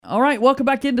All right, welcome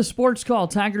back into Sports Call,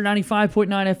 Tiger 95.9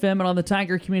 FM and on the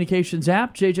Tiger Communications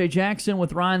app. JJ Jackson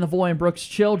with Ryan Lavoie and Brooks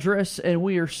Childress, and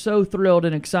we are so thrilled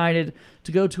and excited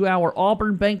to go to our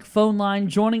Auburn Bank phone line.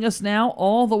 Joining us now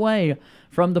all the way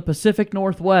from the Pacific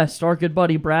Northwest, our good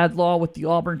buddy Brad Law with the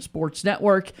Auburn Sports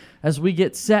Network as we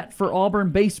get set for Auburn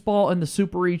baseball and the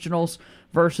Super Regionals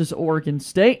versus Oregon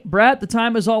State. Brad, the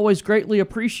time is always greatly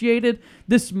appreciated.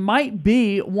 This might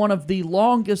be one of the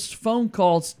longest phone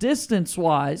calls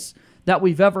distance-wise that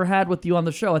we've ever had with you on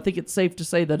the show. I think it's safe to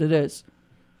say that it is.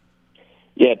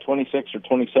 Yeah, 26 or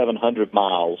 2,700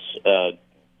 miles, the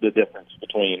difference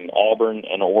between Auburn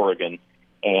and Oregon.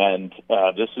 And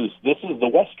this is the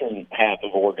western half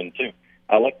of Oregon, too.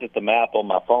 I looked at the map on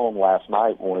my phone last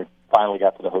night when we finally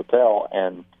got to the hotel,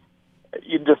 and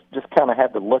you just kind of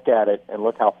had to look at it and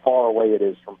look how far away it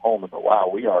is from home and go, wow,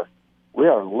 we are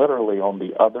literally on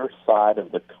the other side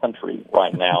of the country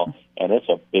right now, and it's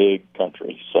a big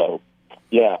country. So,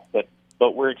 yeah, but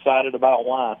we're excited about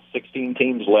why. 16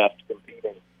 teams left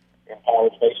competing in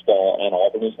college baseball, and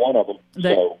Auburn is one of them.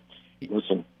 So,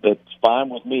 listen, that's fine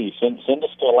with me. Send us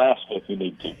to Alaska if you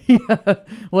need to. Yeah,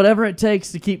 whatever it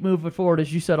takes to keep moving forward.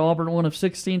 As you said, Auburn, one of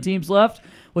 16 teams left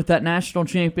with that national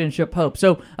championship hope.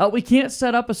 So we can't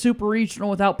set up a super regional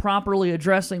without properly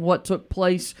addressing what took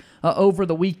place over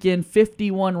the weekend.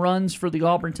 51 runs for the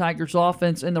Auburn Tigers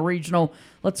offense in the regional.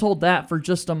 Let's hold that for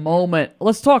just a moment.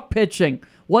 Let's talk pitching.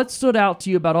 What stood out to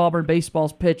you about Auburn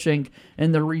baseball's pitching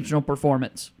in the regional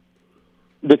performance?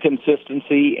 The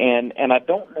consistency, and I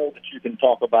don't know that you can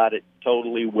talk about it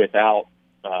totally without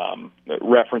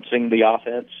referencing the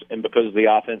offense, and because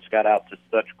the offense got out to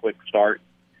such a quick start.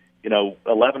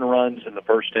 11 runs in the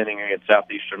first inning against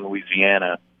Southeastern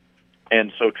Louisiana,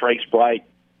 and so Trace Bright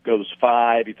goes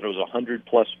 5. He throws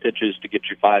 100-plus pitches to get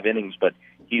you 5 innings, but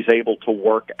he's able to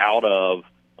work out of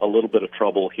a little bit of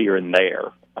trouble here and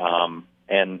there.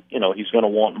 And he's going to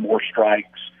want more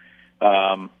strikes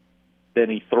than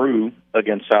he threw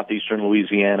against Southeastern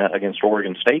Louisiana, against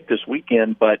Oregon State this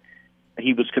weekend, but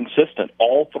he was consistent.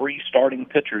 All 3 starting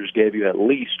pitchers gave you at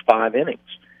least 5 innings.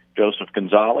 Joseph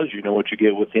Gonzalez, you know what you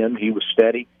get with him. He was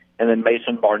steady. And then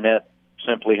Mason Barnett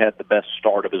simply had the best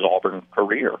start of his Auburn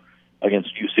career against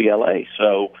UCLA.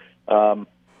 So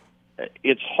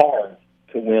it's hard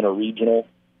to win a regional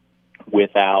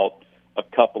without a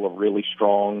couple of really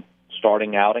strong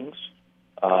starting outings.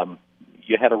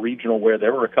 You had a regional where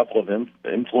there were a couple of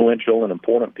influential and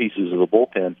important pieces of the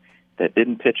bullpen that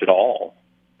didn't pitch at all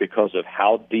because of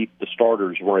how deep the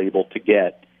starters were able to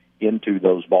get into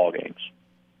those ball games.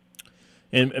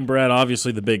 And Brad,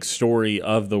 obviously the big story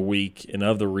of the week and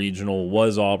of the regional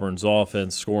was Auburn's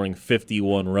offense scoring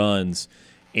 51 runs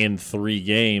in 3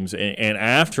 games. And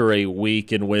after a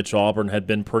week in which Auburn had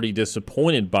been pretty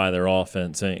disappointed by their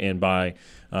offense and by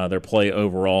their play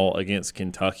overall against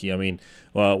Kentucky. I mean,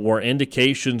 were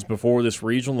indications before this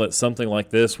regional that something like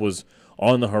this was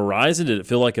on the horizon? Did it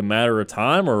feel like a matter of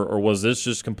time, or was this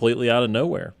just completely out of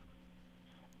nowhere?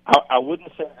 I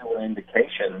wouldn't say there were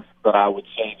indications, but I would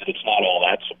say that it's not all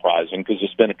that surprising because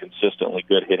it's been a consistently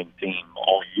good hitting team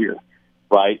all year,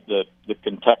 right? The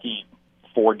Kentucky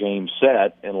 4-game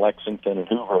set in Lexington and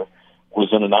Hoover was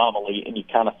an anomaly, and you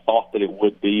kind of thought that it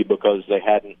would be because they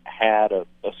hadn't had a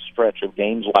stretch of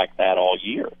games like that all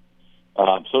year.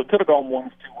 So it could have gone one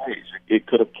of 2 ways. It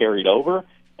could have carried over,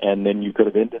 and then you could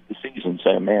have ended the season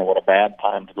saying, man, what a bad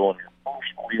time to go on your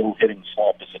first real hitting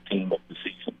slump as a team of the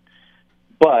season.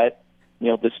 But,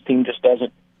 this team just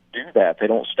doesn't do that. They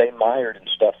don't stay mired in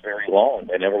stuff very long.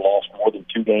 They never lost more than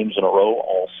 2 games in a row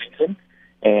all season.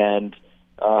 And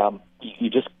you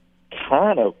just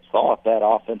kind of thought that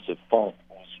offensive funk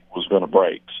was going to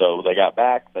break. So they got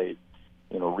back. They,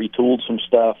 retooled some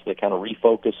stuff. They kind of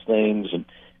refocused things. And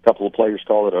a couple of players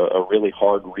call it a really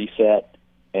hard reset.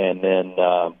 And then,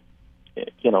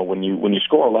 when you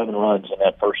score 11 runs in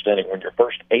that first inning, when your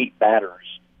first 8 batters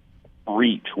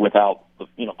reach without,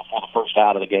 before the first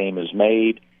out of the game is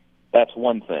made, that's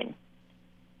one thing.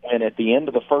 And at the end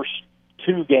of the first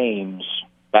 2 games,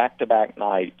 back-to-back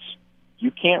nights,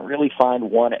 you can't really find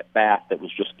one at bat that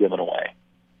was just given away,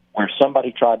 where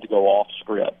somebody tried to go off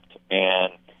script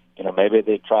and, maybe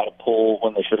they try to pull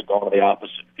when they should have gone to the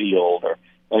opposite field, or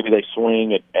maybe they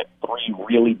swing at 3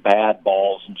 really bad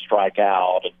balls and strike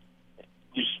out. And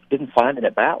you just didn't find an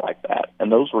at bat like that.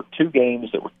 And those were 2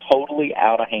 games that were totally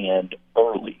out of hand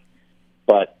early.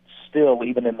 But still,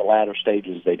 even in the latter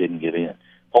stages, they didn't give in.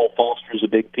 Cole Foster is a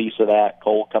big piece of that.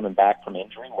 Cole, coming back from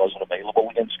injury, wasn't available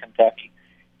against Kentucky.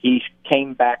 He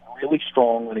came back really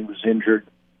strong when he was injured,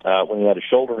 when he had a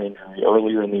shoulder injury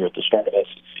earlier in the year at the start of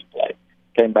SEC play.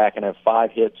 Came back and had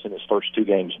 5 hits in his first 2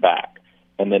 games back.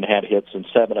 and then had hits in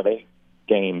 7 of 8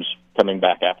 games coming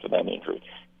back after that injury.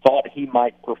 Thought he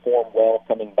might perform well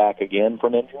coming back again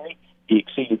from injury. He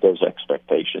exceeded those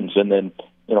expectations. And then,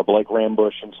 Blake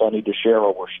Rambusch and Sonny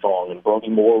DiChiara were strong, and Brody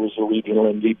Moore was the regional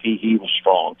MVP. He was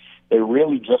strong. They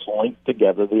really just linked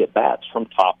together the at-bats from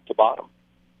top to bottom.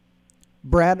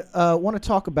 Brad, I want to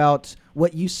talk about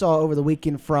what you saw over the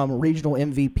weekend from regional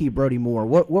MVP Brody Moore.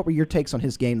 What were your takes on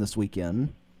his game this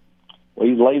weekend? Well,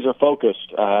 he's laser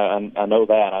focused. I know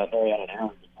that. I know he had an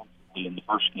error in the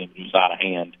first game. He was out of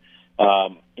hand.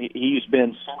 He's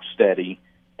been so steady,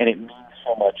 and it means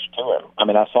so much to him. I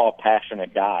mean, I saw a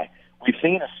passionate guy. We've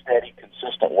seen a steady,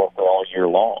 consistent worker all year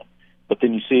long, but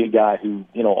then you see a guy who,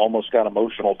 almost got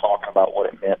emotional talking about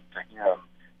what it meant to him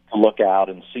to look out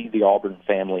and see the Auburn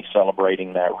family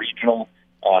celebrating that regional,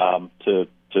 to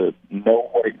know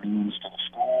what it means to the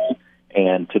school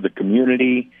and to the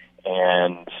community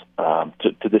and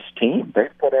to this team. They've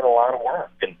put in a lot of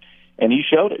work, and he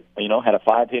showed it. Had a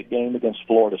 5-hit game against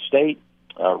Florida State,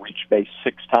 reached base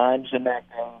 6 times in that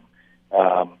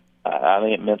game. I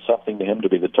think it meant something to him to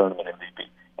be the tournament MVP.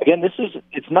 Again,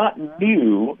 it's not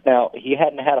new. Now, he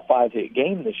hadn't had a 5-hit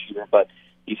game this year, but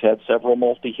he's had several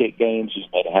multi-hit games. He's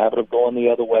made a habit of going the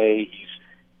other way.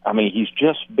 He's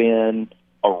just been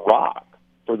a rock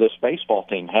for this baseball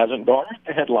team. Hasn't garnered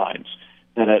the headlines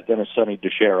that a Sonny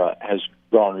DiChiara has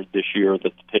garnered this year, that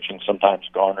the pitching sometimes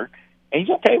garnered. And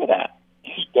he's okay with that.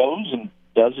 He just goes and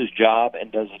does his job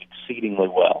and does it exceedingly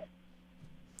well.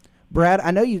 Brad,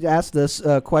 I know you asked this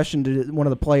question to one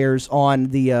of the players on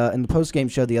the in the post-game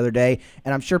show the other day,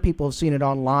 and I'm sure people have seen it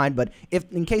online, but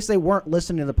in case they weren't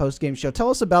listening to the post-game show, tell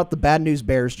us about the Bad News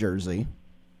Bears jersey.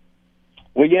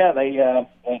 Well, yeah, they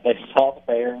saw the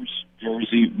Bears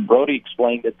jersey. Brody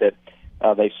explained it that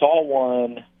they saw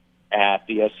one at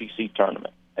the SEC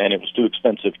tournament, and it was too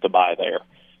expensive to buy there.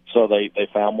 So they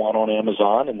found one on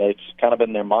Amazon, and it's kind of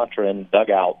been their mantra in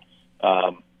dugout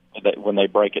that when they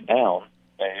break it down,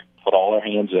 they put all their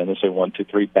hands in and say 1, 2,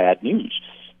 3, bad news.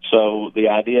 So the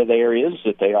idea there is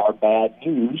that they are bad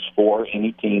news for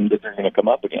any team that they're going to come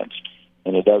up against.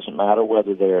 And it doesn't matter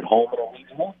whether they're at home in a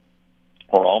regional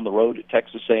or on the road at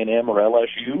Texas A&M or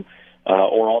LSU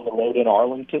or on the road in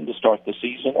Arlington to start the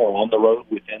season or on the road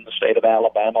within the state of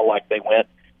Alabama like they went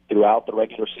throughout the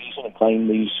regular season and claim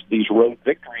these road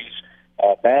victories.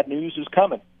 Bad news is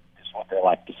coming, is what they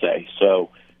like to say. So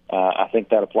I think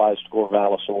that applies to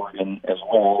Corvallis, Oregon as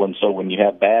well. And so when you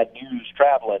have bad news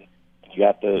traveling, you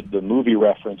got the movie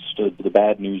reference to the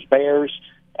Bad News Bears.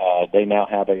 They now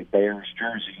have a Bears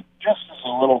jersey, just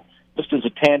as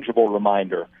a tangible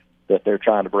reminder that they're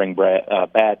trying to bring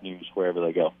bad news wherever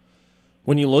they go.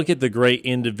 When you look at the great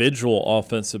individual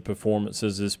offensive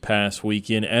performances this past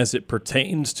weekend as it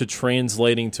pertains to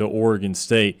translating to Oregon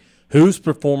State, whose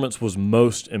performance was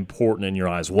most important in your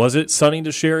eyes? Was it Sonny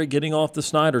DiChiara getting off the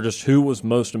snide, or just who was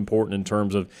most important in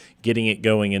terms of getting it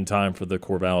going in time for the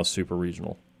Corvallis Super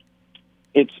Regional?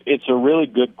 It's a really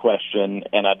good question,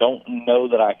 and I don't know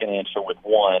that I can answer with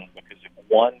one, because if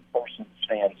one person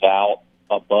stands out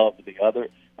above the other,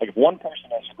 like if one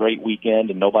person has a great weekend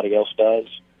and nobody else does,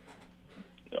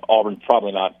 Auburn's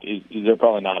probably not. They're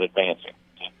probably not advancing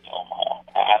to Omaha.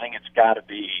 I think it's got to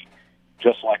be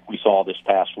just like we saw this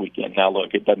past weekend. Now,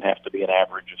 look, it doesn't have to be an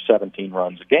average of 17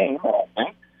 runs a game, I don't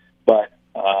think, but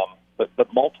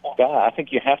multiple guys. I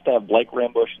think you have to have Blake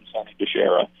Rambusch and Sonny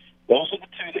DiChiara. Those are the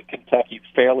two that Kentucky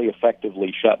fairly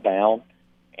effectively shut down,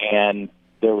 and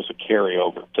there was a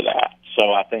carryover to that.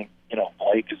 So I think,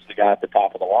 Blake is the guy at the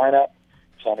top of the lineup.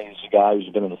 Sonny is the guy who's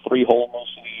been in the 3-hole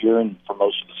most of the year, and for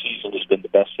most of the season has been the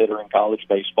best hitter in college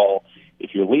baseball.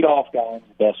 If your leadoff guy and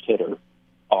your best hitter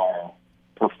are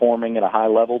performing at a high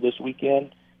level this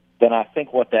weekend, then I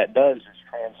think what that does is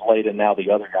translate, and now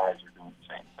the other guys are doing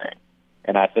the same thing.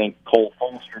 And I think Cole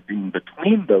Foster being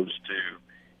between those two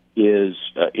is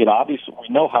it obviously, we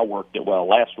know how worked it well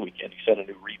last weekend. He set a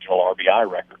new regional RBI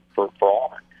record for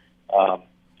Auburn.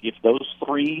 If those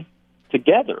three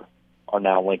together are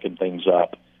now linking things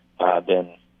up,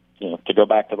 then to go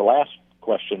back to the last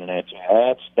question and answer,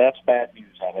 that's bad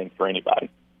news, I think, for anybody.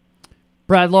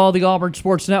 Brad Law, the Auburn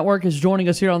Sports Network, is joining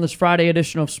us here on this Friday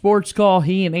edition of Sports Call.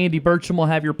 He and Andy Burcham will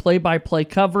have your play-by-play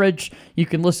coverage. You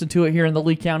can listen to it here in the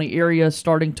Lee County area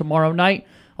starting tomorrow night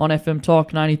on FM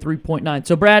Talk 93.9.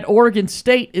 So, Brad, Oregon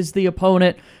State is the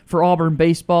opponent for Auburn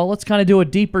baseball. Let's kind of do a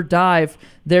deeper dive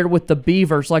there with the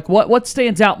Beavers. Like, what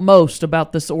stands out most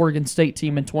about this Oregon State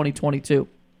team in 2022?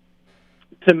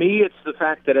 To me, it's the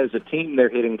fact that as a team, they're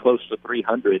hitting close to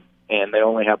 300, and they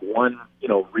only have one,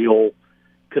 real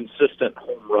consistent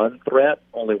home run threat.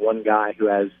 Only one guy who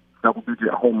has double-digit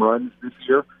home runs this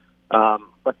year.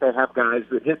 but they have guys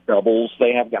that hit doubles.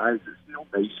 They have guys that steal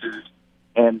bases,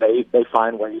 and they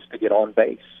find ways to get on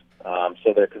base.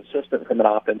 So they're consistent from an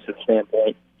offensive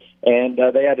standpoint, and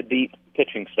they have a deep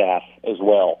pitching staff as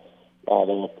well. They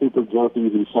have Cooper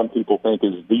Jerpy, who some people think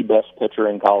is the best pitcher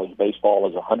in college baseball,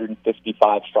 has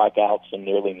 155 strikeouts in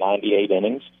nearly 98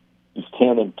 innings. He's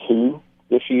 10-2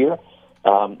 this year,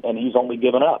 and he's only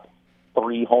given up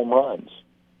 3 home runs.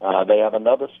 They have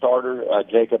another starter,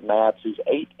 Jacob Matz, who's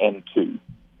 8-2,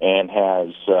 and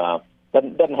has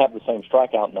doesn't have the same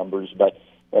strikeout numbers, but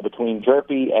between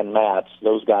Jerpy and Matz,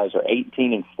 those guys are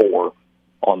 18-4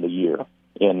 on the year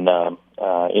in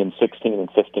 16 and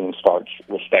 15 starts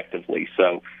respectively.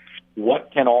 So,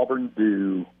 what can Auburn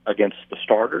do against the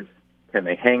starters? Can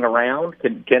they hang around?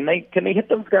 Can they hit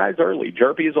those guys early?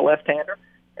 Jerpy is a left-hander,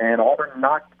 and Auburn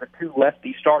knocked the 2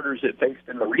 lefty starters it faced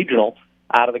in the regional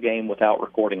out of the game without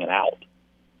recording an out.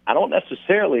 I don't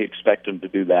necessarily expect him to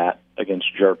do that against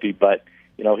Jerpy, but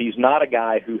he's not a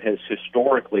guy who has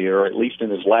historically, or at least in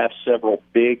his last several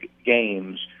big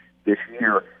games this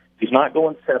year, he's not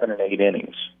going 7 and 8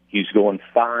 innings. He's going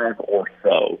 5 or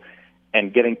so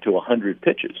and getting to 100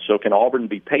 pitches. So can Auburn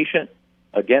be patient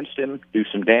against him, do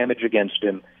some damage against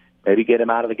him, maybe get him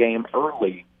out of the game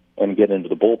early and get into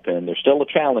the bullpen? There's still a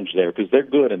challenge there because they're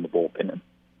good in the bullpen.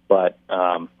 But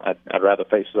I'd rather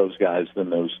face those guys than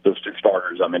those 2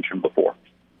 starters I mentioned before.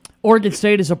 Oregon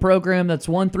State is a program that's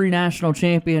won 3 national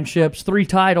championships, 3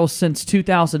 titles since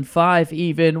 2005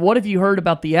 even. What have you heard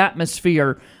about the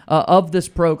atmosphere of this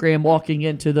program walking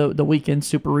into the weekend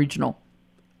Super Regional?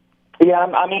 Yeah,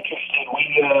 I'm interested.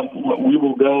 We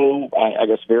will go, I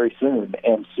guess, very soon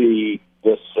and see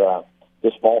this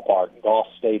ballpark, Goff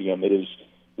Stadium. It is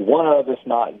one of, if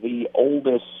not the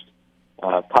oldest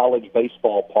college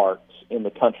baseball parks in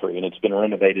the country, and it's been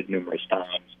renovated numerous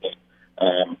times.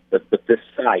 But this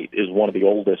site is one of the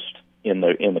oldest in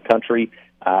the country.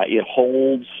 It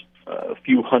holds a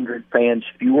few hundred fans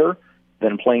fewer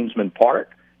than Plainsman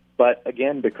Park, but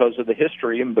again, because of the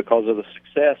history and because of the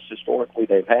success historically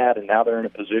they've had, and now they're in a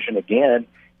position again,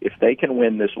 if they can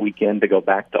win this weekend, to go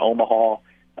back to Omaha.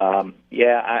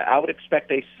 I would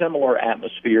expect a similar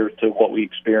atmosphere to what we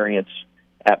experience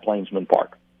at Plainsman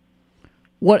Park.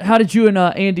 How did you and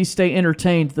Andy stay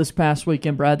entertained this past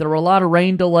weekend, Brad? There were a lot of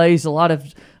rain delays, a lot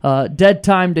of dead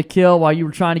time to kill while you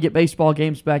were trying to get baseball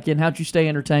games back in. How'd you stay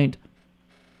entertained?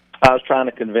 I was trying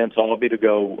to convince Albie to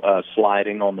go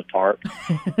sliding on the tarp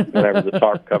whenever the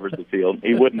tarp covers the field.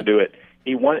 He wouldn't do it.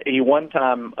 He one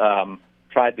time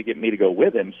tried to get me to go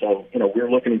with him, so we were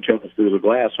looking at each other through the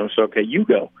glass, and I said, okay, you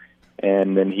go.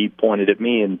 And then he pointed at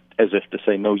me and as if to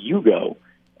say, no, you go.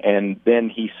 And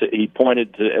then he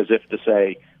pointed to as if to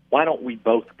say, why don't we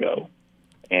both go?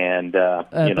 And,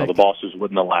 the bosses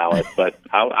wouldn't allow it. But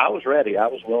I was ready. I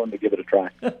was willing to give it a try.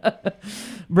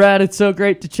 Brad, it's so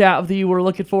great to chat with you. We're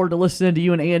looking forward to listening to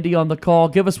you and Andy on the call.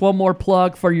 Give us one more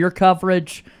plug for your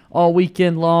coverage all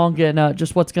weekend long and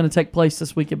just what's going to take place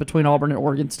this weekend between Auburn and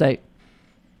Oregon State.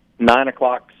 9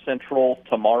 o'clock Central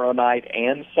tomorrow night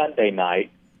and Sunday night.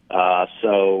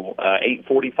 So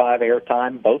 8:45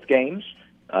 airtime, both games.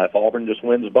 If Auburn just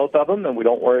wins both of them, then we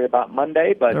don't worry about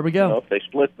Monday. But there we go. If they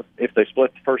split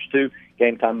the first 2,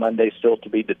 game time Monday still to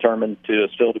be determined,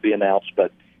 still to be announced.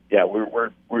 But yeah,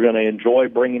 we're going to enjoy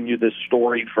bringing you this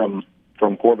story from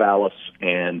Corvallis,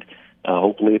 and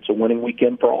hopefully it's a winning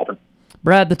weekend for Auburn.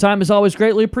 Brad, the time is always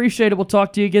greatly appreciated. We'll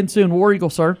talk to you again soon. War Eagle,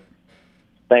 sir.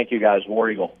 Thank you, guys. War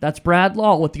Eagle. That's Brad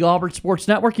Law with the Auburn Sports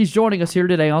Network. He's joining us here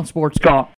today on Sports Call.